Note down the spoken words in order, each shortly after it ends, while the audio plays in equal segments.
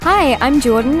Hi, I'm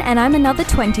Jordan, and I'm another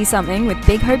 20-something with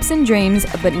big hopes and dreams,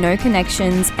 but no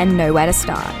connections and nowhere to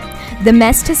start. The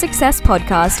Mess to Success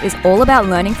podcast is all about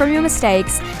learning from your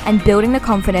mistakes and building the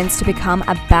confidence to become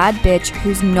a bad bitch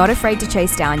who's not afraid to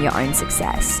chase down your own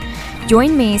success.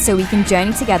 Join me so we can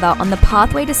journey together on the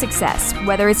pathway to success,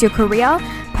 whether it's your career,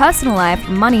 personal life,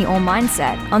 money, or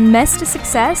mindset. On Mess to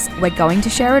Success, we're going to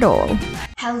share it all.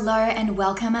 Hello and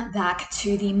welcome back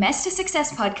to the Mess to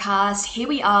Success podcast. Here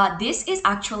we are. This is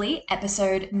actually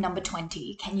episode number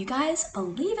 20. Can you guys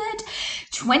believe it?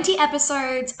 20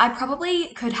 episodes. I probably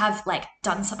could have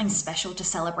done something special to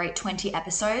celebrate 20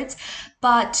 episodes,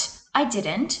 but I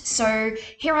didn't. So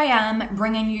here I am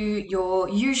bringing you your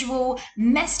usual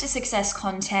Mess to Success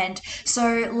content.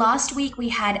 So last week we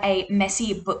had a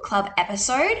Messy Book Club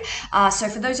episode. So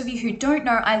for those of you who don't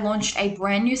know, I launched a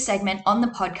brand new segment on the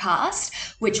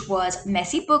podcast, which was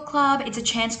Messy Book Club. It's a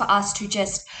chance for us to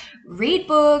just read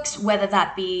books, whether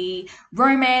that be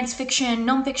romance, fiction,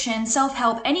 nonfiction,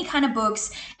 self-help, any kind of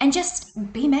books, and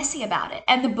just be messy about it.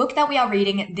 And the book that we are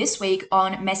reading this week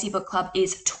on Messy Book Club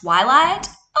is Twilight.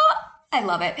 Oh, I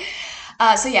love it.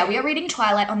 We are reading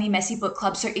Twilight on the Messy Book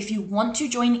Club. So if you want to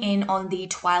join in on the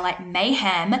Twilight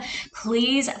mayhem,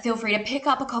 please feel free to pick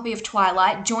up a copy of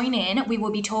Twilight, join in. We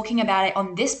will be talking about it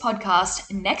on this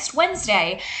podcast next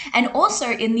Wednesday, and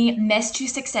also in the Mess to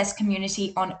Success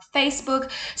community on Facebook.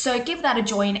 So give that a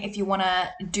join if you want to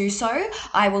do so.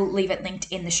 I will leave it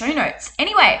linked in the show notes.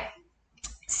 Anyway,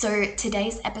 so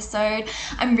today's episode,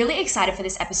 I'm really excited for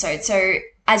this episode. So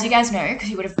as you guys know, because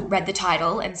you would have read the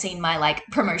title and seen my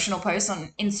promotional posts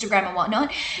on Instagram and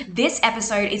whatnot, this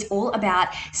episode is all about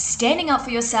standing up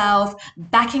for yourself,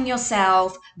 backing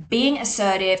yourself, being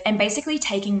assertive, and basically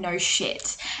taking no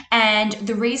shit. And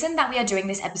the reason that we are doing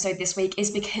this episode this week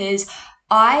is because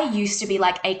I used to be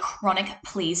a chronic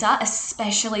pleaser,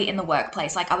 especially in the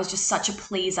workplace. I was just such a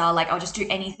pleaser. I'll just do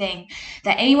anything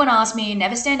that anyone asked me,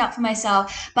 never stand up for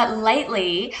myself. But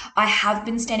lately, I have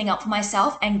been standing up for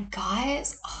myself, and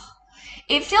guys,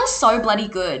 it feels so bloody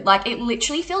good. It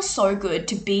literally feels so good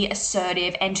to be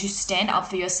assertive and to stand up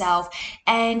for yourself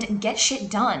and get shit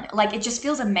done. It just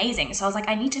feels amazing. So I was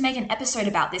I need to make an episode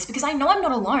about this because I know I'm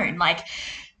not alone.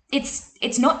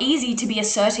 It's not easy to be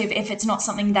assertive if it's not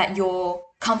something that you're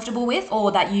comfortable with or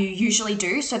that you usually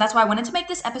do. So that's why I wanted to make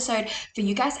this episode for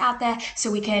you guys out there so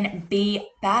we can be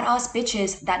badass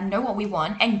bitches that know what we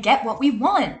want and get what we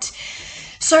want.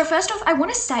 So first off, I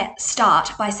want to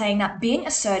start by saying that being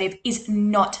assertive is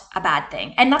not a bad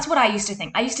thing. And that's what I used to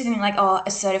think. I used to think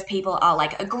assertive people are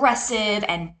aggressive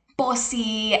and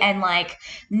bossy and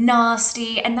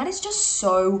nasty, and that is just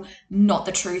so not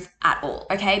the truth at all.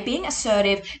 Okay, being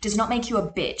assertive does not make you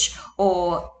a bitch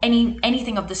or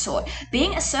anything of the sort.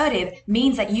 Being assertive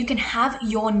means that you can have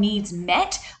your needs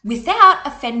met without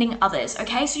offending others.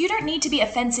 Okay, so you don't need to be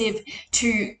offensive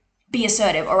to be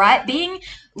assertive. All right, being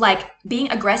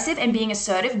aggressive and being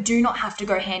assertive do not have to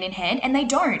go hand in hand, and they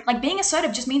don't. Being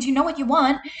assertive just means you know what you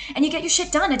want and you get your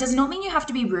shit done. It does not mean you have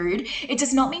to be rude. It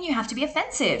does not mean you have to be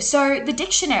offensive. So the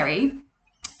dictionary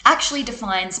actually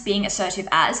defines being assertive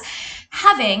as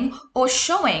having or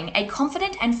showing a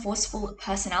confident and forceful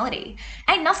personality.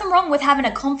 Ain't nothing wrong with having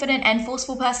a confident and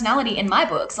forceful personality in my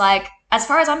books. As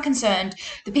far as I'm concerned,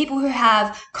 the people who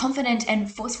have confident and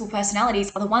forceful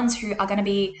personalities are the ones who are going to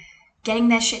be getting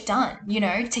their shit done,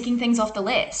 ticking things off the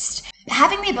list.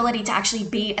 Having the ability to actually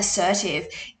be assertive,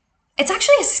 it's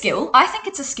actually a skill. I think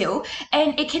it's a skill,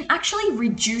 and it can actually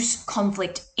reduce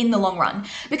conflict in the long run.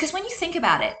 Because when you think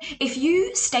about it, if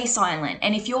you stay silent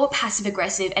and if you're passive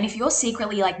aggressive and if you're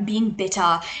secretly being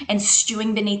bitter and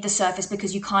stewing beneath the surface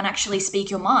because you can't actually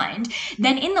speak your mind,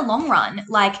 then in the long run,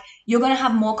 you're going to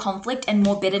have more conflict and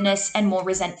more bitterness and more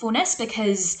resentfulness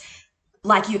because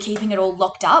you're keeping it all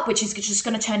locked up, which is just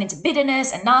going to turn into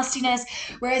bitterness and nastiness.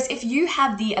 Whereas if you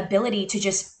have the ability to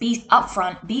just be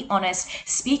upfront, be honest,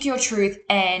 speak your truth,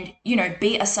 and,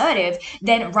 be assertive,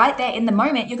 then right there in the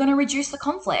moment, you're going to reduce the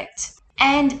conflict.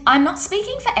 And I'm not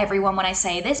speaking for everyone when I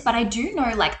say this, but I do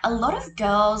know a lot of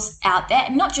girls out there,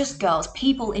 not just girls,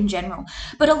 people in general,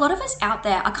 but a lot of us out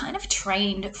there are kind of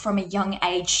trained from a young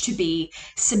age to be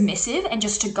submissive and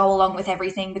just to go along with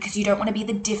everything because you don't want to be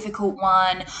the difficult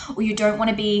one or you don't want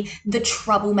to be the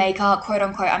troublemaker, quote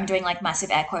unquote. I'm doing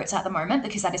massive air quotes at the moment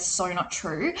because that is so not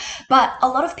true. But a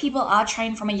lot of people are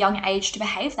trained from a young age to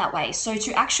behave that way. So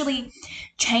to actually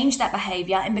change that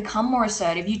behavior and become more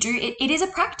assertive, it is a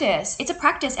practice. It's a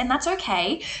practice, and that's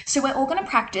okay. So we're all going to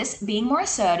practice being more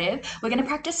assertive. We're going to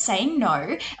practice saying no,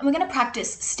 and we're going to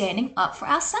practice standing up for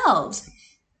ourselves.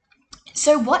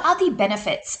 So what are the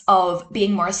benefits of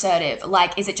being more assertive?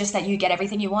 Is it just that you get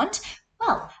everything you want?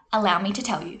 Well, Allow me to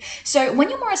tell you. So when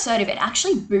you're more assertive, it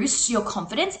actually boosts your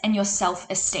confidence and your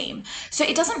self-esteem. So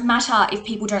it doesn't matter if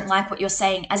people don't like what you're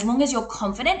saying, as long as you're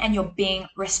confident and you're being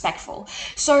respectful.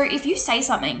 So if you say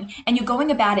something and you're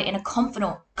going about it in a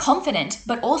confident,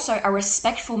 but also a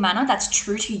respectful manner that's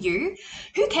true to you,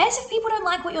 who cares if people don't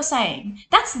like what you're saying?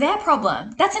 That's their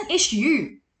problem. That's an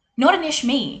issue, not an ish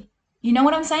me. You know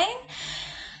what I'm saying?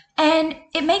 And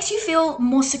it makes you feel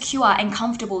more secure and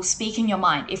comfortable speaking your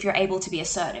mind if you're able to be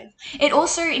assertive. It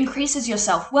also increases your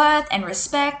self-worth and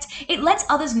respect. It lets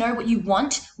others know what you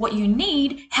want, what you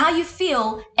need, how you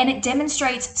feel, and it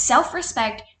demonstrates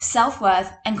self-respect,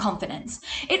 self-worth, and confidence.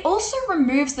 It also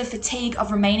removes the fatigue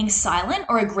of remaining silent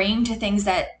or agreeing to things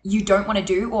that you don't want to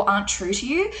do or aren't true to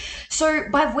you. So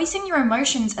by voicing your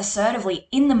emotions assertively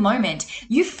in the moment,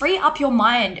 you free up your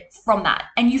mind from that,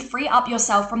 and you free up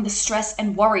yourself from the stress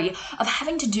and worry of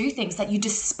having to do things that you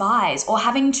despise or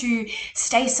having to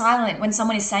stay silent when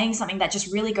someone is saying something that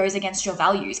just really goes against your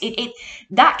values.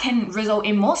 That can result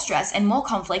in more stress and more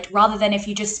conflict rather than if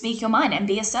you just speak your mind and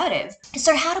be assertive.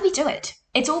 So how do we do it?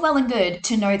 It's all well and good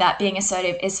to know that being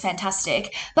assertive is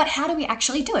fantastic, but how do we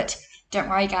actually do it? Don't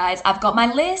worry, guys. I've got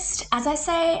my list. As I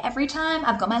say every time,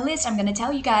 I've got my list. I'm going to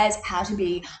tell you guys how to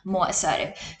be more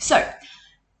assertive. So,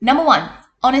 number 1,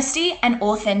 honesty and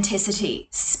authenticity.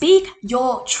 Speak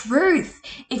your truth.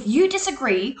 If you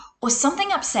disagree or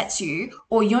something upsets you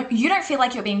or you don't feel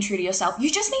like you're being true to yourself, you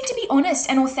just need to be honest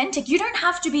and authentic. You don't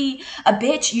have to be a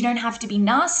bitch. You don't have to be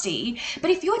nasty.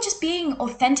 But if you're just being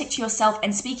authentic to yourself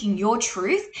and speaking your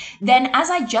truth, then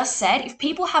as I just said, if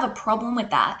people have a problem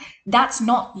with that, that's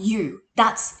not you.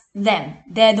 That's them.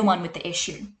 They're the one with the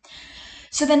issue.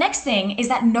 So the next thing is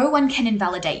that no one can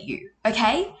invalidate you,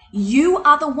 okay? You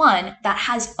are the one that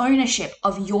has ownership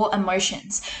of your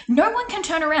emotions. No one can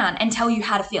turn around and tell you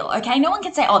how to feel, okay? No one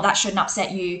can say, oh, that shouldn't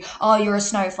upset you. Oh, you're a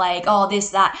snowflake. Oh, this,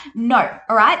 that. No,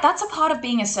 all right? That's a part of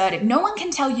being assertive. No one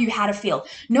can tell you how to feel.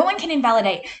 No one can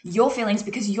invalidate your feelings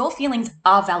because your feelings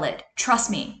are valid. Trust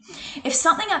me. If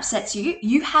something upsets you,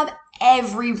 you have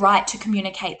every right to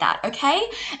communicate that, okay?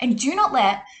 And do not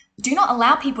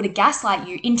allow people to gaslight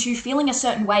you into feeling a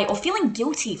certain way or feeling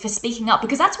guilty for speaking up,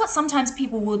 because that's what sometimes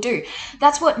people will do.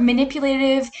 That's what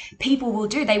manipulative people will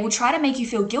do. They will try to make you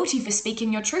feel guilty for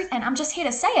speaking your truth, and I'm just here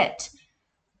to say it.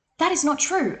 That is not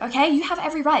true, okay? You have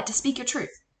every right to speak your truth.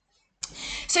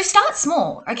 So start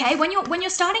small, okay? When you're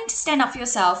starting to stand up for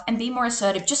yourself and be more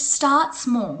assertive, just start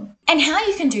small. And how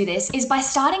you can do this is by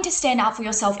starting to stand up for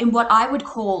yourself in what I would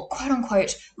call, quote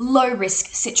unquote, low risk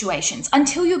situations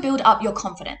until you build up your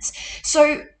confidence.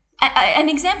 So an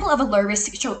example of a low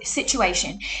risk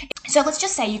situation. So let's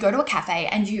just say you go to a cafe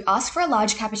and you ask for a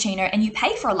large cappuccino and you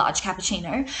pay for a large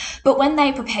cappuccino, but when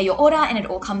they prepare your order and it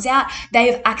all comes out,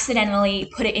 they've accidentally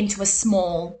put it into a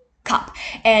small cup.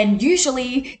 And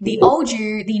usually the old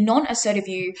you, the non-assertive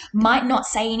you, might not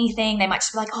say anything. They might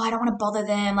just be like, oh, I don't want to bother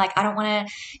them. Like, I don't want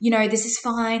to, this is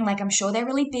fine. Like, I'm sure they're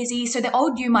really busy. So the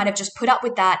old you might have just put up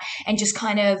with that and just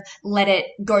kind of let it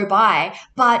go by.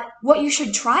 But what you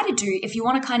should try to do if you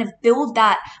want to kind of build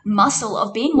that muscle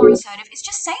of being more assertive is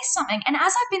just say something. And as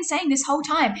I've been saying this whole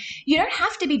time, you don't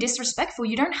have to be disrespectful.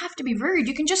 You don't have to be rude.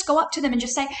 You can just go up to them and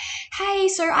just say, hey,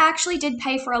 so I actually did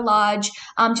pay for a large.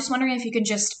 I'm just wondering if you can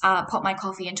just pop my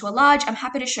coffee into a large. I'm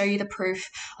happy to show you the proof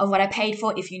of what I paid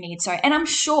for if you need so. And I'm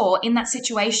sure in that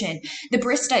situation, the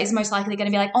barista is most likely going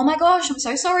to be like, oh my gosh, I'm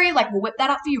so sorry. Like, we'll whip that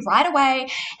up for you right away.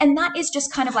 And that is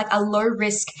just kind of like a low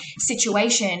risk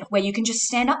situation where you can just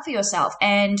stand up for yourself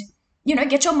and,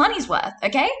 get your money's worth.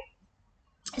 Okay.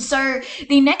 So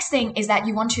the next thing is that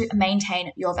you want to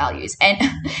maintain your values. And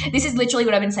this is literally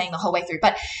what I've been saying the whole way through.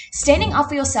 But standing up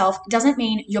for yourself doesn't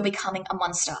mean you're becoming a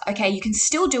monster, okay? You can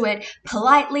still do it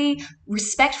politely,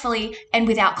 respectfully, and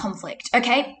without conflict,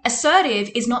 okay? Assertive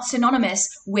is not synonymous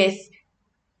with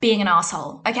being an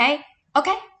asshole, okay?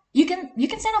 Okay? You can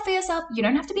stand up for yourself. You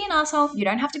don't have to be an asshole. You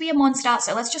don't have to be a monster.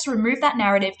 So let's just remove that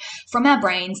narrative from our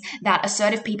brains that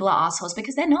assertive people are assholes,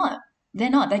 because they're not. They're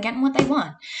not. They're getting what they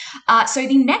want. So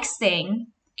the next thing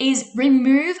is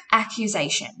remove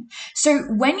accusation. So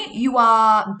when you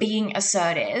are being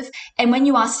assertive and when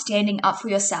you are standing up for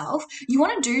yourself, you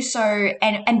want to do so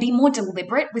and be more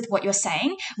deliberate with what you're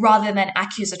saying rather than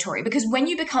accusatory. Because when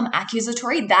you become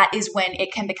accusatory, that is when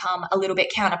it can become a little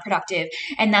bit counterproductive,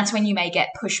 and that's when you may get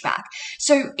pushback.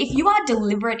 So if you are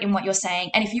deliberate in what you're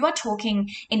saying, and if you are talking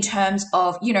in terms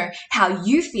of, how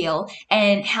you feel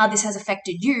and how this has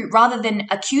affected you, rather than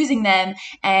accusing them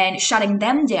and shutting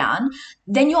them down,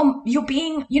 then you're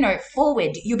being,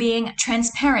 forward, you're being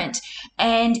transparent,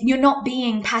 and you're not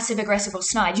being passive aggressive or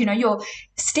snide. You're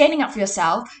standing up for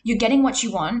yourself, you're getting what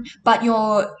you want, but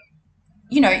you're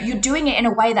you're doing it in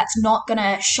a way that's not going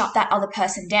to shut that other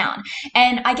person down.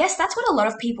 And I guess that's what a lot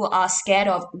of people are scared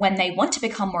of when they want to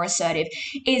become more assertive,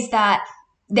 is that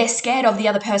they're scared of the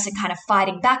other person kind of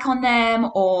fighting back on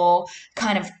them, or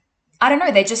kind of, I don't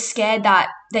know, they're just scared that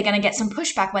they're going to get some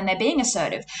pushback when they're being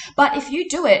assertive. But if you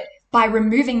do it by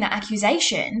removing the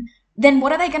accusation, then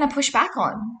what are they going to push back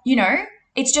on?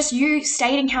 It's just you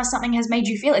stating how something has made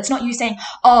you feel. It's not you saying,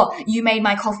 oh, you made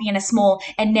my coffee in a small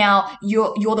and now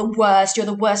you're the worst. You're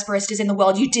the worst baristas in the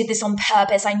world. You did this on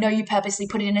purpose. I know you purposely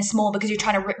put it in a small because you're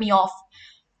trying to rip me off.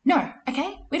 No,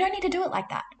 okay? We don't need to do it like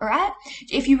that, all right?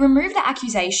 If you remove the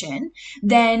accusation,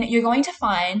 then you're going to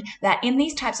find that in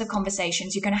these types of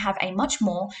conversations, you're going to have a much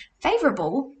more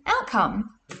favorable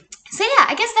outcome. So yeah,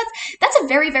 I guess that's a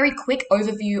very, very quick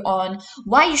overview on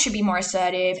why you should be more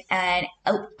assertive, and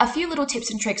a few little tips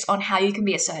and tricks on how you can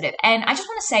be assertive. And I just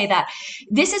want to say that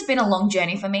this has been a long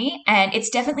journey for me, and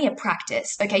it's definitely a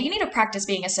practice, okay? You need to practice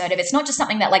being assertive. It's not just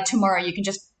something that like tomorrow you can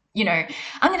just, I'm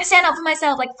going to stand up for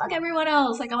myself, like fuck everyone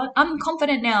else. Like I'm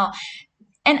confident now.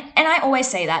 And I always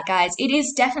say that, guys, it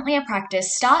is definitely a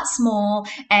practice. Start small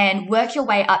and work your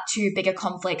way up to bigger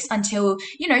conflicts until,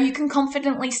 you can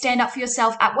confidently stand up for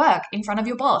yourself at work in front of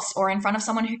your boss, or in front of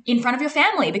someone in front of your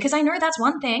family. Because I know that's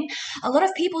one thing. A lot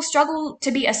of people struggle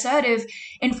to be assertive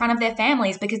in front of their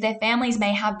families because their families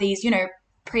may have these,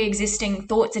 pre-existing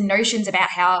thoughts and notions about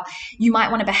how you might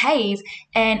want to behave.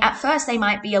 And at first they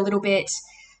might be a little bit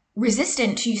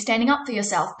resistant to you standing up for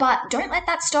yourself, but don't let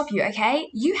that stop you, okay?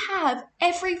 You have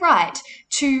every right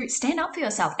to stand up for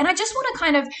yourself. And I just want to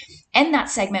kind of end that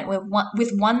segment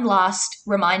with one last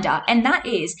reminder, and that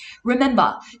is,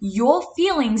 remember, your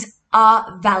feelings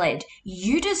are valid.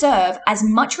 You deserve as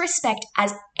much respect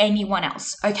as anyone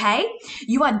else, okay?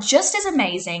 You are just as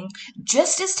amazing,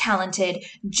 just as talented,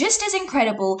 just as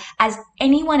incredible as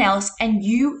anyone else, and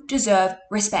you deserve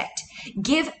respect.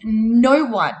 Give no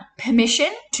one permission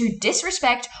to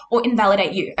disrespect or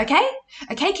invalidate you, okay?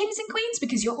 Okay, kings and queens,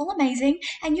 because you're all amazing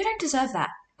and you don't deserve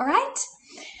that, all right?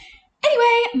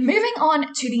 Anyway, moving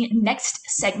on to the next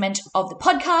segment of the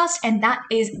podcast, and that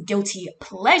is guilty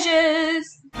pleasures.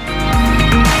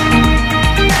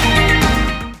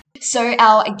 So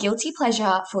our guilty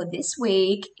pleasure for this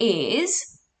week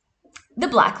is The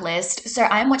Blacklist. So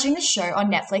I'm watching this show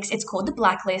on Netflix. It's called The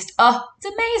Blacklist. Oh,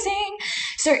 it's amazing.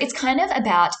 So it's kind of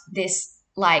about this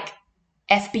like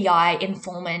FBI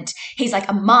informant. He's like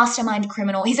a mastermind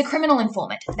criminal. He's a criminal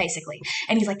informant, basically.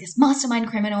 And he's like this mastermind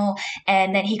criminal.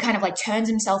 And then he kind of like turns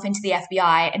himself into the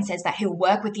FBI and says that he'll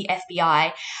work with the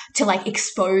FBI to like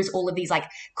expose all of these like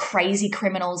crazy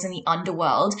criminals in the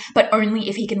underworld, but only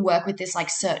if he can work with this like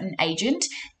certain agent.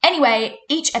 Anyway,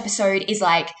 each episode is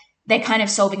like they're kind of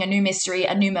solving a new mystery,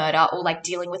 a new murder, or like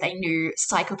dealing with a new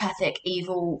psychopathic,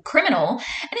 evil criminal.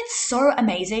 And it's so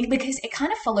amazing because it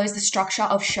kind of follows the structure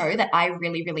of show that I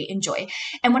really, really enjoy.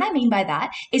 And what I mean by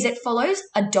that is it follows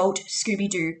adult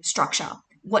Scooby-Doo structure.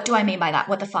 What do I mean by that?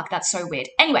 What the fuck? That's so weird.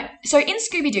 Anyway, so in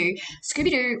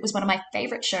Scooby-Doo was one of my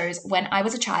favorite shows when I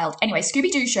was a child. Anyway,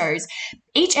 Scooby-Doo shows,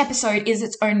 each episode is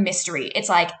its own mystery. It's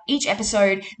like each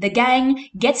episode, the gang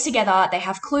gets together, they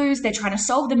have clues, they're trying to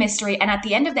solve the mystery, and at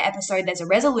the end of the episode, there's a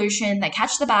resolution, they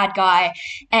catch the bad guy,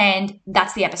 and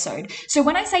that's the episode. So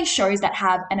when I say shows that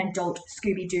have an adult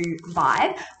Scooby-Doo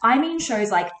vibe, I mean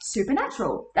shows like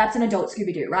Supernatural. That's an adult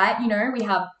Scooby-Doo, right? We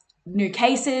have new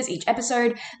cases each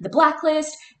episode. The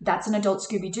Blacklist, that's an adult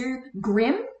Scooby-Doo.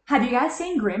 Grimm, have you guys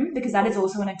seen Grimm? Because that is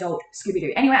also an adult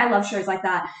Scooby-Doo. Anyway, I love shows like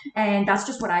that, and that's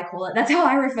just what I call it. That's how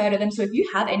I refer to them. So if you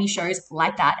have any shows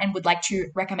like that and would like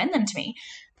to recommend them to me,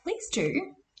 please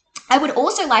do. I would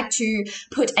also like to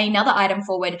put another item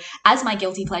forward as my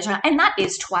guilty pleasure, and that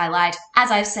is Twilight.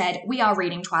 As I've said, we are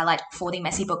reading Twilight for the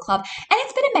Messy Book Club, and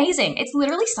it's been amazing. It's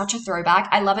literally such a throwback.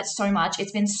 I love it so much.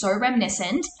 It's been so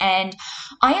reminiscent, and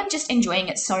I am just enjoying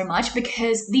it so much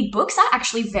because the books are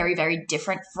actually very, very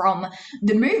different from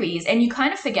the movies, and you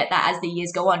kind of forget that as the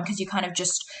years go on because you kind of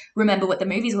just remember what the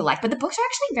movies were like, but the books are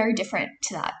actually very different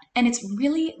to that, and it's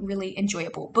really, really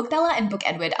enjoyable. Book Bella and Book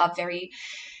Edward are very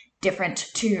different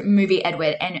to movie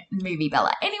Edward and movie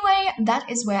Bella. Anyway, that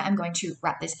is where I'm going to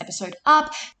wrap this episode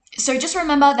up. So just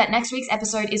remember that next week's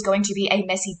episode is going to be a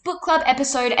Messy Book Club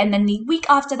episode, and then the week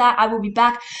after that, I will be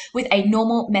back with a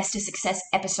normal Mess to Success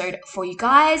episode for you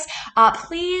guys.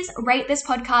 Please rate this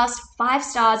podcast 5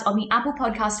 stars on the Apple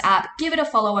Podcast app. Give it a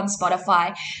follow on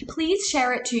Spotify. Please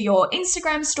share it to your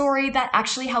Instagram story. That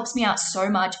actually helps me out so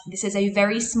much. This is a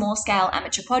very small scale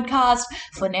amateur podcast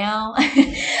for now.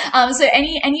 So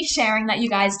any sharing that you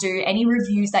guys do, any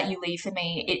reviews that you leave for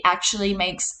me, it actually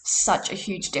makes such a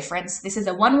huge difference. This is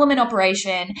a one one-woman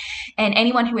operation. And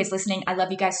anyone who is listening, I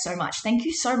love you guys so much. Thank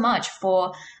you so much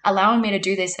for allowing me to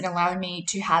do this and allowing me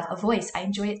to have a voice. I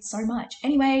enjoy it so much.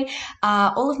 Anyway,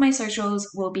 all of my socials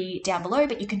will be down below,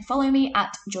 but you can follow me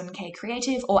at Jordan K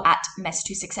Creative or at Mess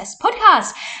to Success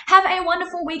Podcast. Have a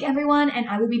wonderful week, everyone, and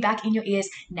I will be back in your ears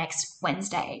next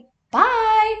Wednesday.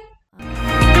 Bye!